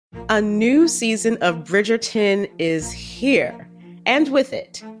A new season of Bridgerton is here. And with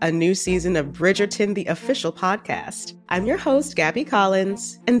it, a new season of Bridgerton, the official podcast. I'm your host, Gabby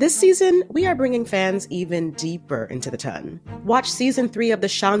Collins, and this season, we are bringing fans even deeper into the ton. Watch season 3 of the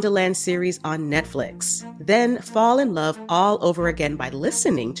Shondaland series on Netflix. Then fall in love all over again by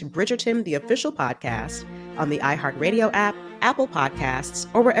listening to Bridgerton, the official podcast, on the iHeartRadio app, Apple Podcasts,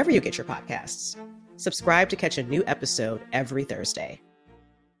 or wherever you get your podcasts. Subscribe to catch a new episode every Thursday.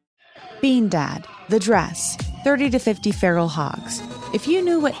 Bean Dad, The Dress, 30 to 50 Feral Hogs. If you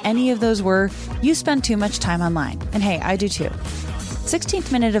knew what any of those were, you spend too much time online. And hey, I do too.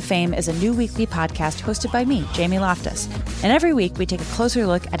 16th Minute of Fame is a new weekly podcast hosted by me, Jamie Loftus. And every week we take a closer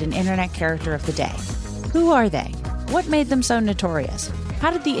look at an internet character of the day. Who are they? What made them so notorious?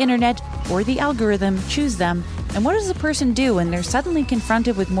 How did the internet or the algorithm choose them? And what does a person do when they're suddenly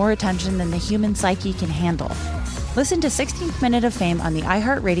confronted with more attention than the human psyche can handle? Listen to 16th Minute of Fame on the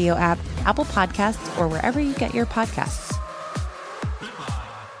iHeartRadio app, Apple Podcasts, or wherever you get your podcasts.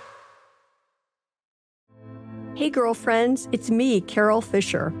 Hey girlfriends, it's me, Carol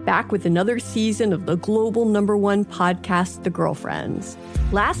Fisher, back with another season of the global #1 podcast, The Girlfriends.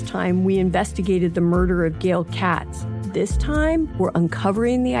 Last time, we investigated the murder of Gail Katz. This time, we're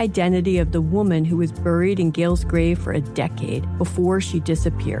uncovering the identity of the woman who was buried in Gail's grave for a decade before she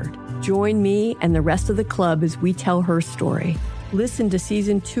disappeared. Join me and the rest of the club as we tell her story. Listen to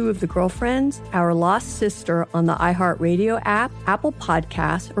Season 2 of The Girlfriends, Our Lost Sister on the iHeartRadio app, Apple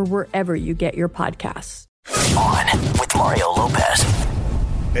Podcasts, or wherever you get your podcasts. On with Mario Lopez.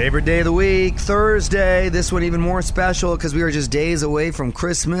 Favorite day of the week, Thursday. This one even more special because we are just days away from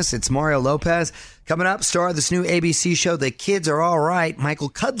Christmas. It's Mario Lopez. Coming up, star of this new ABC show, The Kids Are All Right.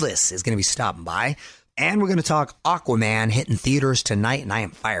 Michael Cudlitz is going to be stopping by. And we're going to talk Aquaman hitting theaters tonight, and I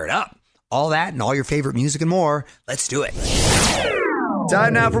am fired up. All that and all your favorite music and more. Let's do it.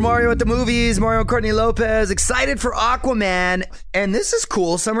 Time now for Mario at the Movies. Mario and Courtney Lopez, excited for Aquaman. And this is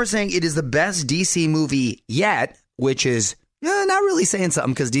cool. Some are saying it is the best DC movie yet, which is not really saying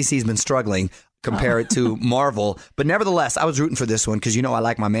something because DC's been struggling. Compare it to Marvel. But nevertheless, I was rooting for this one because, I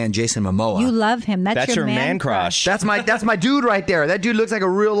like my man, Jason Momoa. You love him. That's your man crush. That's my dude right there. That dude looks like a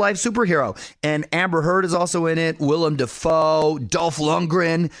real life superhero. And Amber Heard is also in it. Willem Dafoe, Dolph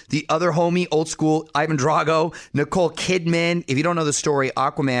Lundgren, the other homie, old school, Ivan Drago, Nicole Kidman. If you don't know the story,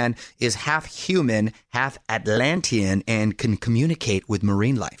 Aquaman is half human, half Atlantean, and can communicate with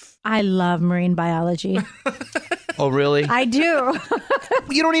marine life. I love marine biology. Oh, really? I do.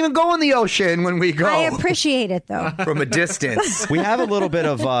 You don't even go in the ocean when we go. I appreciate it, though. From a distance. We have a little bit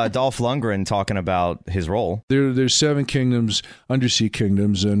of Dolph Lundgren talking about his role. There's 7 kingdoms, undersea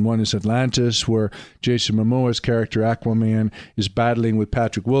kingdoms, and one is Atlantis, where Jason Momoa's character, Aquaman, is battling with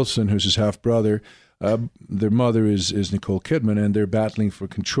Patrick Wilson, who's his half-brother. Their mother is Nicole Kidman, and they're battling for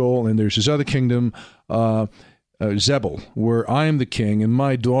control. And there's this other kingdom, Zebul, where I am the king, and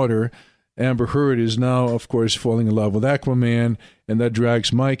my daughter, Amber Heard, is now, of course, falling in love with Aquaman, and that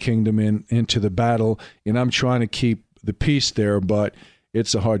drags my kingdom into the battle, and I'm trying to keep the peace there, but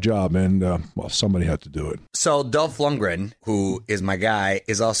it's a hard job, and, somebody had to do it. So Dolph Lundgren, who is my guy,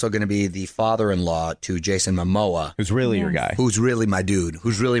 is also going to be the father-in-law to Jason Momoa. Who's really your guy. Who's really my dude.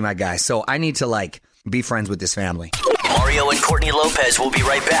 Who's really my guy. So I need to, be friends with this family. Mario and Courtney Lopez will be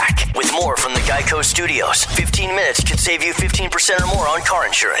right back with more from the Geico Studios. 15 minutes could save you 15% or more on car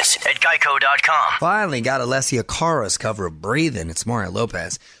insurance at geico.com. Finally got Alessia Cara's cover of Breathin'. It's Mario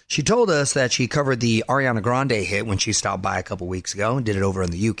Lopez. She told us that she covered the Ariana Grande hit when she stopped by a couple weeks ago and did it over in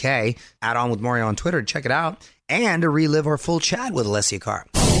the UK. Add on with Mario on Twitter to check it out and to relive our full chat with Alessia Cara.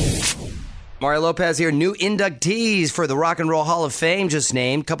 Mario Lopez here. New inductees for the Rock and Roll Hall of Fame just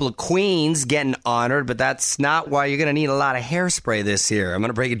named. A couple of queens getting honored, but that's not why you're going to need a lot of hairspray this year. I'm going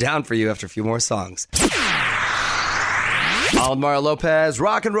to break it down for you after a few more songs. On with Mario Lopez,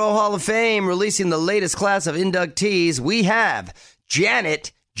 Rock and Roll Hall of Fame releasing the latest class of inductees. We have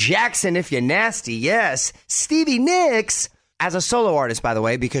Janet Jackson, if you're nasty, yes. Stevie Nicks, as a solo artist, by the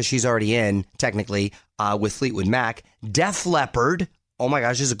way, because she's already in, technically, with Fleetwood Mac. Def Leppard. Oh my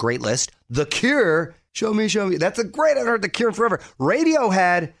gosh, this is a great list. The Cure, Show Me. That's a great, I've heard The Cure in forever.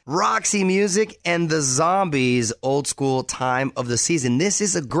 Radiohead, Roxy Music, and The Zombies, old school time of the season. This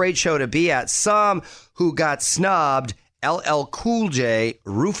is a great show to be at. Some who got snubbed, LL Cool J,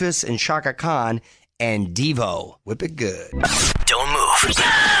 Rufus and Shaka Khan, and Devo. Whip it good. Don't move.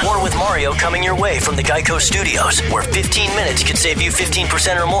 More with Mario coming your way from the Geico Studios, where 15 minutes could save you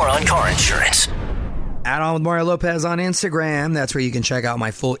 15% or more on car insurance. Add On with Mario Lopez on Instagram. That's where you can check out my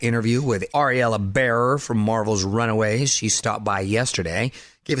full interview with Ariella Bearer from Marvel's Runaways. She stopped by yesterday,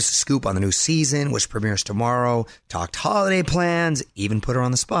 gave us a scoop on the new season, which premieres tomorrow, talked holiday plans, even put her on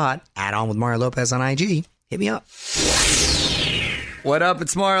the spot. Add On with Mario Lopez on IG. Hit me up. What up?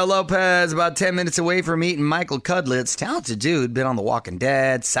 It's Mario Lopez, about 10 minutes away from meeting Michael Cudlitz. Talented dude, been on The Walking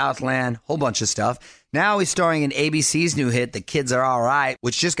Dead, Southland, whole bunch of stuff. Now he's starring in ABC's new hit, The Kids Are All Right,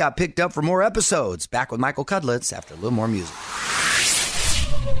 which just got picked up for more episodes. Back with Michael Cudlitz after a little more music.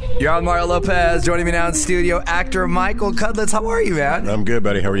 You're on Mario Lopez. Joining me now in studio, actor Michael Cudlitz. How are you, man? I'm good,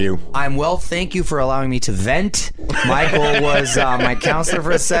 buddy. How are you? I'm well. Thank you for allowing me to vent. Michael was my counselor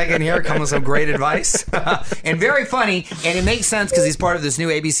for a second here, coming with some great advice. And very funny, and it makes sense because he's part of this new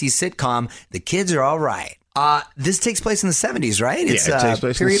ABC sitcom, The Kids Are All Right. This takes place in the 70s, right? It takes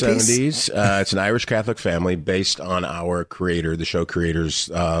place in the 70s. It's an Irish Catholic family based on our creator, the show creator's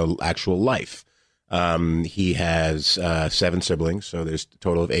actual life. He has 7 siblings, so there's a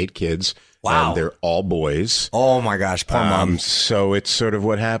total of 8 kids. Wow. They're all boys. Oh my gosh, poor mom. So it's sort of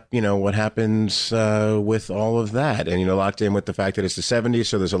what happens with all of that, and locked in with the fact that it's the 70s,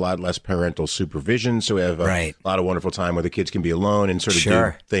 so there's a lot less parental supervision. So we have a lot of wonderful time where the kids can be alone and sort of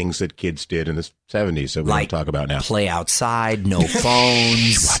do things that kids did in the 70s. So we don't talk about now. Play outside, no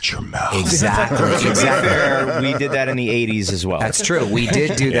phones. Watch your mouth. Exactly. We did that in the 80s as well. That's true. We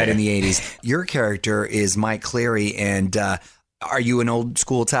did do that in the 80s. Your character is Mike Cleary, and are you an old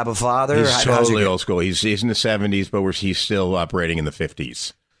school type of father? He's totally old school. He's in the 70s, but he's still operating in the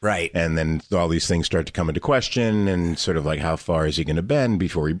 50s. Right. And then all these things start to come into question, and sort of like, how far is he going to bend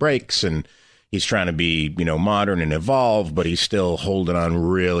before he breaks? And he's trying to be, modern and evolve, but he's still holding on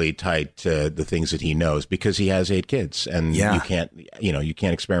really tight to the things that he knows because he has 8 kids, and you can't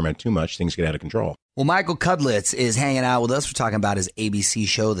experiment too much. Things get out of control. Well, Michael Cudlitz is hanging out with us. We're talking about his ABC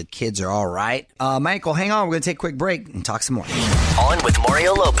show, The Kids Are All Right. Michael, hang on. We're going to take a quick break and talk some more. On with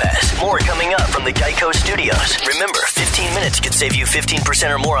Mario Lopez. More coming up from the Geico Studios. Remember, 15 minutes could save you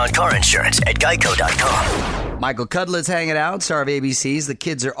 15% or more on car insurance at geico.com. Michael Cudlitz hanging out, star of ABC's The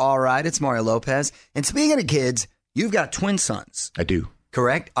Kids Are All Right. It's Mario Lopez. And speaking of kids, you've got twin sons. I do.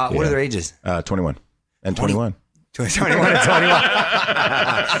 Correct? What are their ages? 21 and 21. 21 and 21.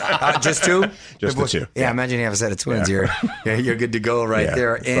 Just 2? Just the 2. Yeah, imagine you have a set of twins. You're good to go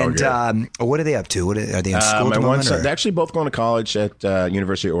there. And what are they up to? Are they in school? My one son, they're actually both going to college at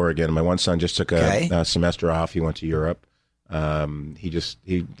University of Oregon. My one son just took a semester off. He went to Europe. He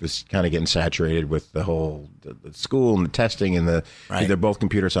was kind of getting saturated with the whole the school and the testing and they're both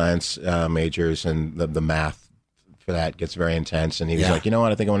computer science majors, and the math for that gets very intense. And he was like, you know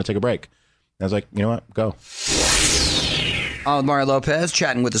what? I think I want to take a break. I was like, you know what? Go. I'm Mario Lopez,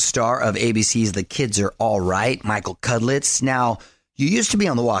 chatting with the star of ABC's The Kids Are All Right, Michael Cudlitz. Now, you used to be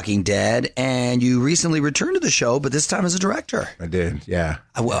on The Walking Dead, and you recently returned to the show, but this time as a director. I did, yeah.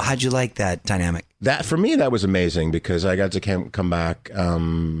 Well, how'd you like that dynamic? That for me, that was amazing because I got to come back,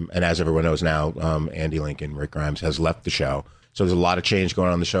 and as everyone knows now, Andy Lincoln, Rick Grimes, has left the show. So there's a lot of change going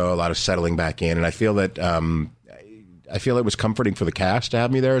on in the show, a lot of settling back in, and I feel that it was comforting for the cast to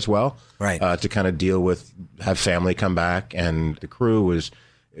have me there as well, right? To kind of have family come back, and the crew was,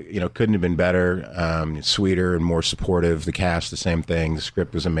 couldn't have been better, sweeter and more supportive. The cast, the same thing. The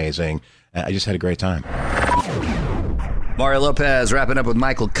script was amazing. I just had a great time. Mario Lopez wrapping up with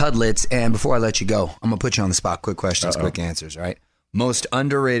Michael Cudlitz, and before I let you go, I'm gonna put you on the spot. Quick questions, quick answers. All right. Most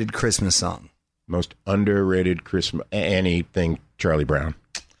underrated Christmas song. Most underrated Christmas anything. Charlie Brown.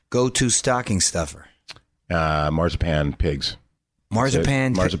 Go-to stocking stuffer. Marzipan pigs.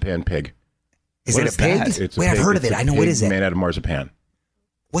 Marzipan pig. Is it a pig? It's Wait, I've heard of it. I know, what is it? Made out of marzipan.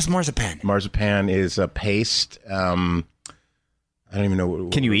 What's marzipan? Marzipan is a paste. I don't even know.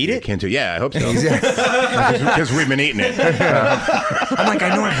 Can you eat it? Yeah, I hope so. Because we've been eating it. I'm like,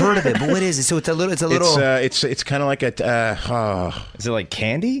 I know I've heard of it, but what is it? So it's a little. It's kind of like a. Is it like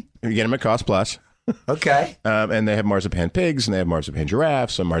candy? You get them at Cost Plus. Okay. And they have marzipan pigs, and they have marzipan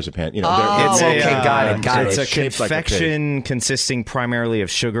giraffes, and marzipan. Got it. It's a confection consisting primarily of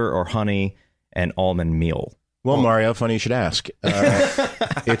sugar or honey and almond meal. Well, Mario, funny you should ask.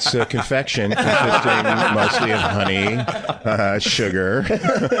 It's a confection consisting mostly of honey, sugar.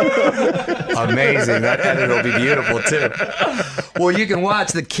 Amazing. That edit will be beautiful, too. Well, you can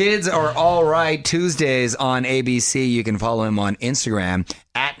watch The Kids Are All Right Tuesdays on ABC. You can follow him on Instagram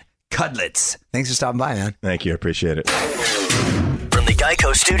at Cudlitz. Thanks for stopping by, man. Thank you. I appreciate it. From the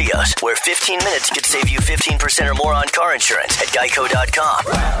Geico Studios, where 15 minutes could save you 15% or more on car insurance at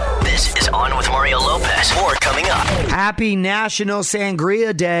geico.com. This is On with Mario Lopez. More coming up. Happy National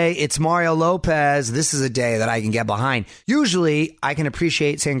Sangria Day. It's Mario Lopez. This is a day that I can get behind. Usually, I can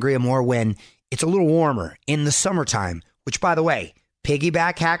appreciate sangria more when it's a little warmer in the summertime, which, by the way,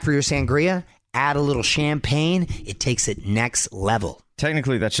 piggyback hack for your sangria, add a little champagne. It takes it next level.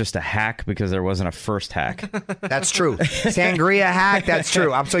 Technically, that's just a hack because there wasn't a first hack. That's true. Sangria hack, that's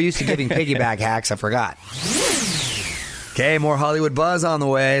true. I'm so used to giving piggyback hacks, I forgot. Okay, more Hollywood buzz on the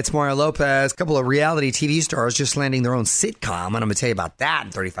way. It's Mario Lopez. A couple of reality TV stars just landing their own sitcom, and I'm going to tell you about that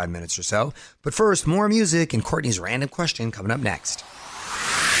in 35 minutes or so. But first, more music and Courtney's random question coming up next.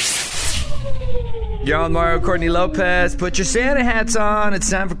 You're on Mario, Courtney Lopez. Put your Santa hats on. It's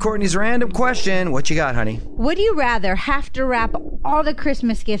time for Courtney's random question. What you got, honey? Would you rather have to wrap all the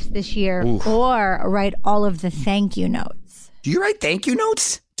Christmas gifts this year or write all of the thank you notes? Do you write thank you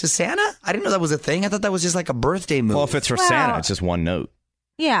notes to Santa? I didn't know that was a thing. I thought that was just like a birthday move. Well, if it's for Santa, it's just one note.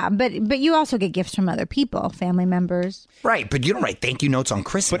 Yeah, but you also get gifts from other people, family members. Right, but you don't write thank you notes on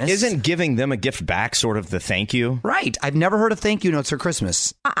Christmas. But isn't giving them a gift back sort of the thank you? Right. I've never heard of thank you notes for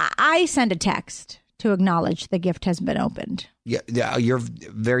Christmas. I send a text to acknowledge the gift has been opened. Yeah, you're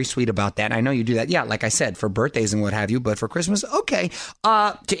very sweet about that. I know you do that. Yeah, like I said, for birthdays and what have you, but for Christmas, okay.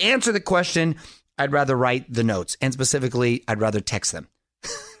 To answer the question, I'd rather write the notes, and specifically, I'd rather text them.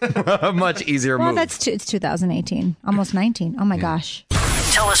 A much easier move. Well, it's 2018, almost 19. Oh my gosh.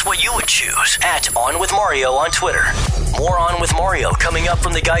 Tell us what you would choose at On With Mario on Twitter. More On With Mario coming up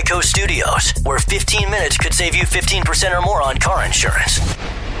from the Geico Studios, where 15 minutes could save you 15% or more on car insurance.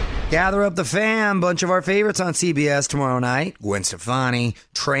 Gather up the fam. Bunch of our favorites on CBS tomorrow night. Gwen Stefani,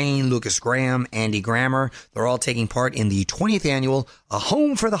 Train, Lucas Graham, Andy Grammer. They're all taking part in the 20th annual A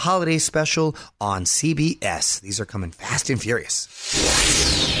Home for the Holidays special on CBS. These are coming fast and furious.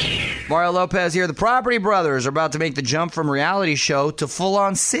 Mario Lopez here. The Property Brothers are about to make the jump from reality show to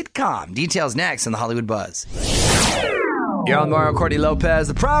full-on sitcom. Details next in the Hollywood Buzz. You're on Mario, Courtney Lopez.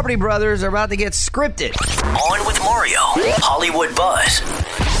 The Property Brothers are about to get scripted. On With Mario, Hollywood Buzz.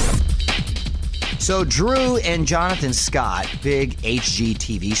 So Drew and Jonathan Scott, big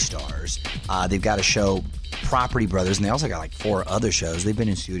HGTV stars, they've got a show, Property Brothers, and they also got like 4 other shows. They've been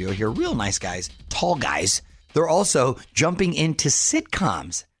in studio here. Real nice guys, tall guys. They're also jumping into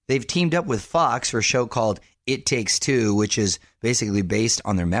sitcoms. They've teamed up with Fox for a show called It Takes Two, which is basically based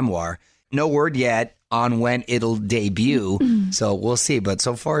on their memoir. No word yet on when it'll debut, so we'll see. But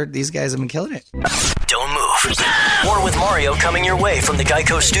so far, these guys have been killing it. Don't move. More with Mario coming your way from the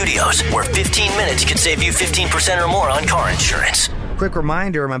Geico Studios, where 15 minutes could save you 15% or more on car insurance. Quick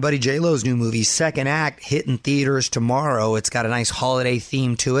reminder, my buddy J-Lo's new movie, Second Act, hitting theaters tomorrow. It's got a nice holiday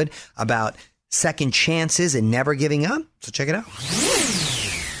theme to it about second chances and never giving up. So check it out.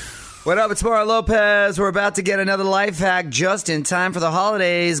 What up? It's Mario Lopez. We're about to get another life hack just in time for the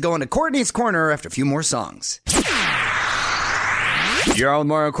holidays. Going to Courtney's Corner after a few more songs. You're on with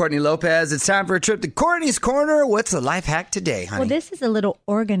Mario, Courtney Lopez. It's time for a trip to Courtney's Corner. What's the life hack today, honey? Well, this is a little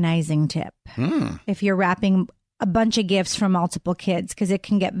organizing tip. If you're wrapping a bunch of gifts for multiple kids, because it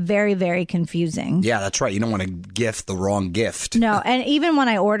can get very, very confusing. Yeah, that's right. You don't want to gift the wrong gift. No, and even when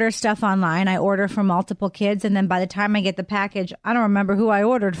I order stuff online, I order for multiple kids, and then by the time I get the package, I don't remember who I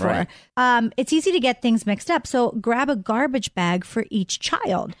ordered for. Right. It's easy to get things mixed up, so grab a garbage bag for each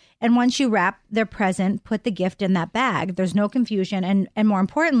child. And once you wrap their present, put the gift in that bag. There's no confusion, and more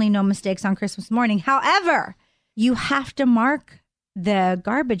importantly, no mistakes on Christmas morning. However, you have to mark the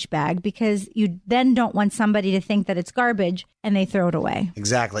garbage bag because you then don't want somebody to think that it's garbage and they throw it away.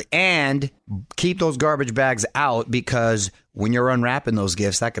 Exactly. And keep those garbage bags out because when you're unwrapping those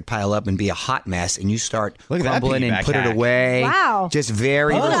gifts, that could pile up and be a hot mess and you start crumbling and put it away. Wow. Just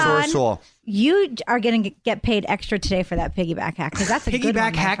very resourceful. You are going to get paid extra today for that piggyback hack because that's a good one.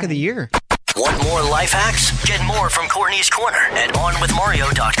 Piggyback hack of the year. Want more life hacks? Get more from Courtney's Corner at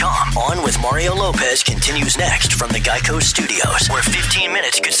OnWithMario.com. On with Mario Lopez continues next from the Geico Studios, where 15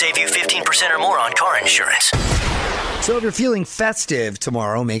 minutes could save you 15% or more on car insurance. So if you're feeling festive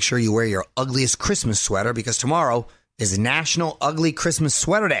tomorrow, make sure you wear your ugliest Christmas sweater because tomorrow is National Ugly Christmas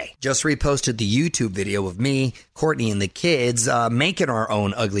Sweater Day. Just reposted the YouTube video of me, Courtney, and the kids making our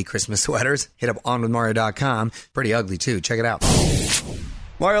own ugly Christmas sweaters. Hit up OnWithMario.com. Pretty ugly, too. Check it out.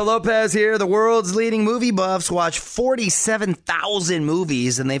 Mario Lopez here. The world's leading movie buffs watch 47,000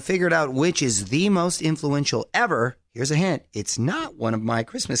 movies, and they figured out which is the most influential ever. Here's a hint. It's not one of my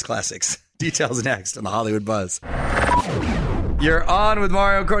Christmas classics. Details next on the Hollywood Buzz. You're on with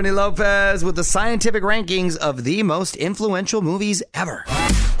Mario Courtney Lopez with the scientific rankings of the most influential movies ever.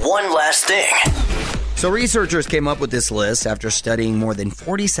 One last thing. So researchers came up with this list after studying more than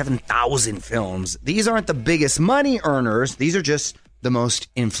 47,000 films. These aren't the biggest money earners. These are just the most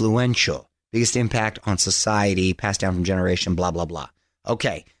influential, biggest impact on society, passed down from generation, blah, blah, blah.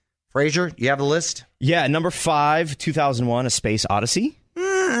 Okay. Fraser, you have the list? Yeah, number 5, 2001, A Space Odyssey.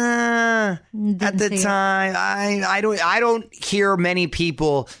 At the time, I don't hear many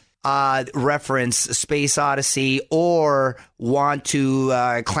people reference Space Odyssey or want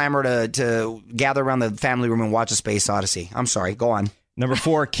to clamor to gather around the family room and watch a Space Odyssey. I'm sorry. Go on. Number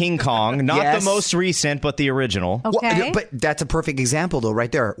 4, King Kong. Not the most recent, but the original. Okay. Well, but that's a perfect example, though, right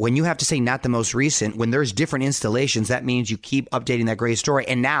there. When you have to say not the most recent, when there's different installations, that means you keep updating that great story.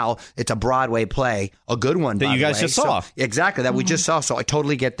 And now it's a Broadway play, a good one, that you guys just saw. So, exactly, that we just saw. So I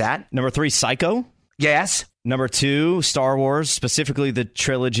totally get that. Number 3, Psycho. Yes. Number 2, Star Wars, specifically the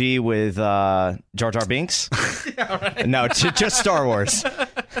trilogy with Jar Jar Binks. Right. No, just Star Wars.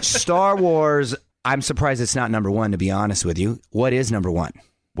 Star Wars. I'm surprised it's not number 1, to be honest with you. What is number 1?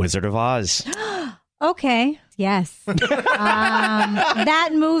 Wizard of Oz. Okay. Yes.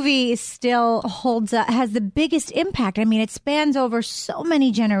 That movie still holds up, has the biggest impact. I mean, it spans over so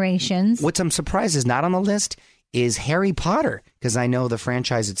many generations. What I'm surprised is not on the list is Harry Potter, because I know the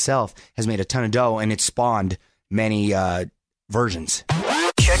franchise itself has made a ton of dough and it's spawned many versions.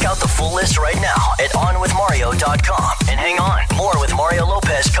 Check out the full list right now at onwithmario.com. And hang on, more with Mario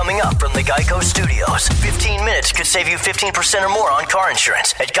Lopez coming up from the Geico Studios. 15 minutes could save you 15% or more on car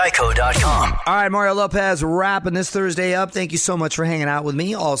insurance at geico.com. All right, Mario Lopez wrapping this Thursday up. Thank you so much for hanging out with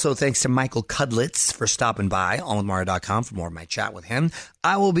me. Also, thanks to Michael Cudlitz for stopping by, onwithmario.com, for more of my chat with him.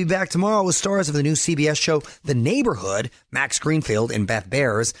 I will be back tomorrow with stars of the new CBS show, The Neighborhood, Max Greenfield and Beth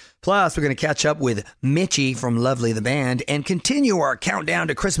Bears. Plus, we're going to catch up with Mitchie from Lovely the Band and continue our countdown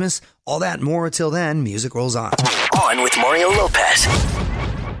to Christmas. All that and more. Till then, music rolls on. On with Mario Lopez.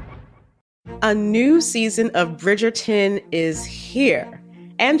 A new season of Bridgerton is here.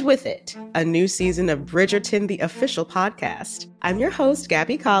 And with it, a new season of Bridgerton, the official podcast. I'm your host,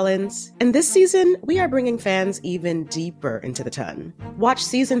 Gabby Collins, and this season, we are bringing fans even deeper into the ton. Watch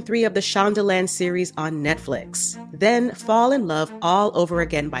season 3 of the Shondaland series on Netflix. Then fall in love all over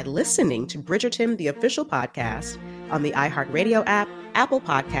again by listening to Bridgerton, the official podcast, on the iHeartRadio app, Apple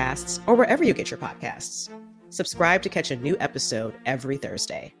Podcasts, or wherever you get your podcasts. Subscribe to catch a new episode every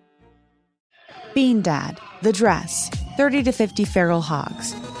Thursday. Bean Dad, The Dress, 30 to 50 Feral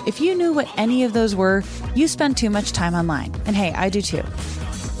Hogs. If you knew what any of those were, you spend too much time online. And hey, I do too.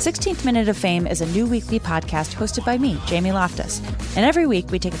 16th Minute of Fame is a new weekly podcast hosted by me, Jamie Loftus. And every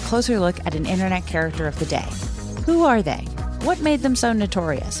week we take a closer look at an internet character of the day. Who are they? What made them so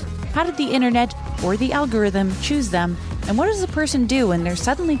notorious? How did the internet or the algorithm choose them? And what does a person do when they're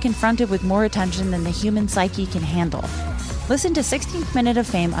suddenly confronted with more attention than the human psyche can handle? Listen to 16th Minute of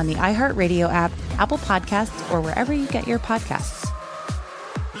Fame on the iHeartRadio app, Apple Podcasts, or wherever you get your podcasts.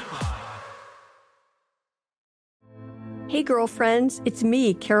 Hey girlfriends, it's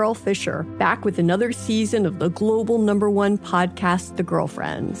me, Carol Fisher, back with another season of the global #1 podcast, The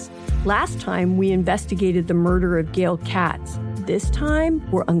Girlfriends. Last time, we investigated the murder of Gail Katz. This time,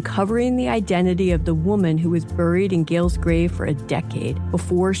 we're uncovering the identity of the woman who was buried in Gail's grave for a decade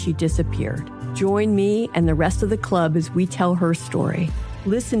before she disappeared. Join me and the rest of the club as we tell her story.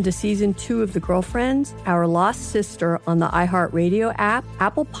 Listen to Season 2 of The Girlfriends, Our Lost Sister on the iHeartRadio app,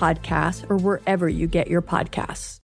 Apple Podcasts, or wherever you get your podcasts.